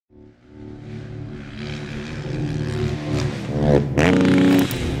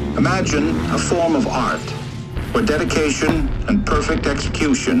Imagine a form of art where dedication and perfect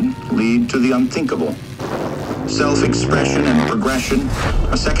execution lead to the unthinkable. Self-expression and progression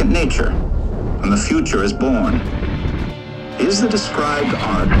are second nature, and the future is born. Is the described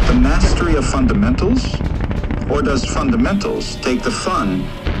art the mastery of fundamentals, or does fundamentals take the fun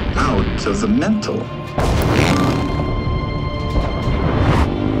out of the mental?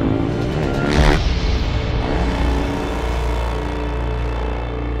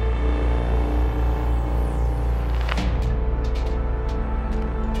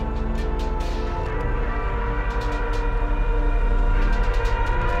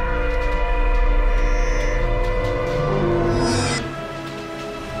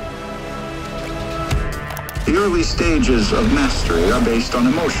 The early stages of mastery are based on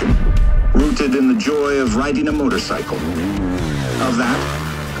emotion, rooted in the joy of riding a motorcycle. Of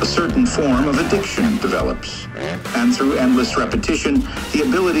that, a certain form of addiction develops, and through endless repetition, the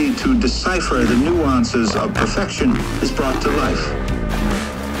ability to decipher the nuances of perfection is brought to life.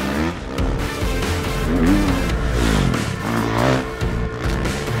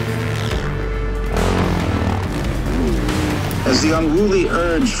 As the unruly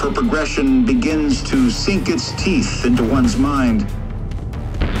urge for progression begins to sink its teeth into one's mind,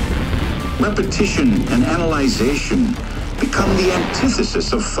 repetition and analyzation become the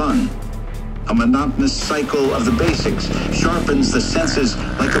antithesis of fun. A monotonous cycle of the basics sharpens the senses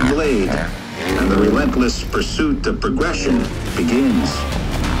like a blade, and the relentless pursuit of progression begins.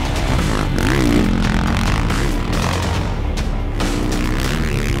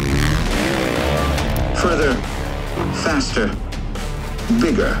 Further, faster,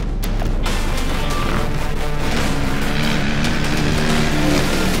 bigger.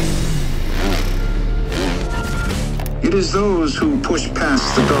 It is those who push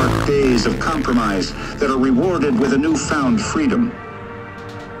past the dark days of compromise that are rewarded with a newfound freedom.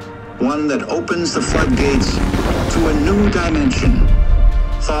 One that opens the floodgates to a new dimension.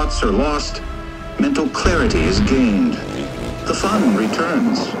 Thoughts are lost, mental clarity is gained. The fun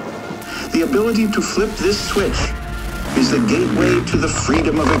returns. The ability to flip this switch is the gateway to the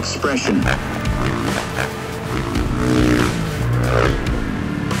freedom of expression.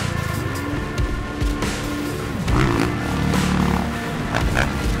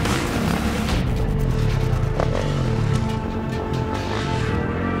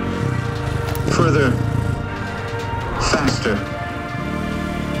 Further, faster,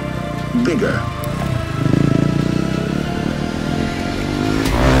 bigger.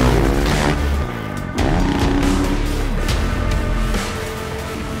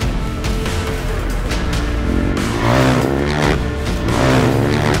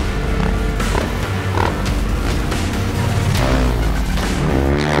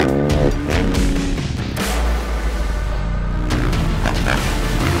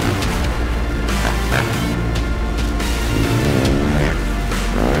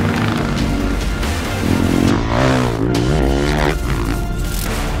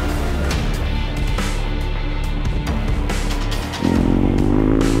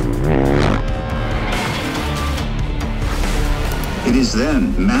 It is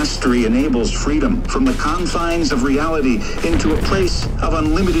then mastery enables freedom from the confines of reality into a place of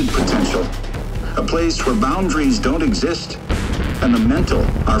unlimited potential, a place where boundaries don't exist, and the mental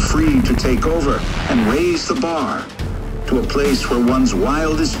are free to take over and raise the bar to a place where one's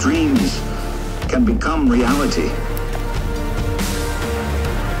wildest dreams can become reality.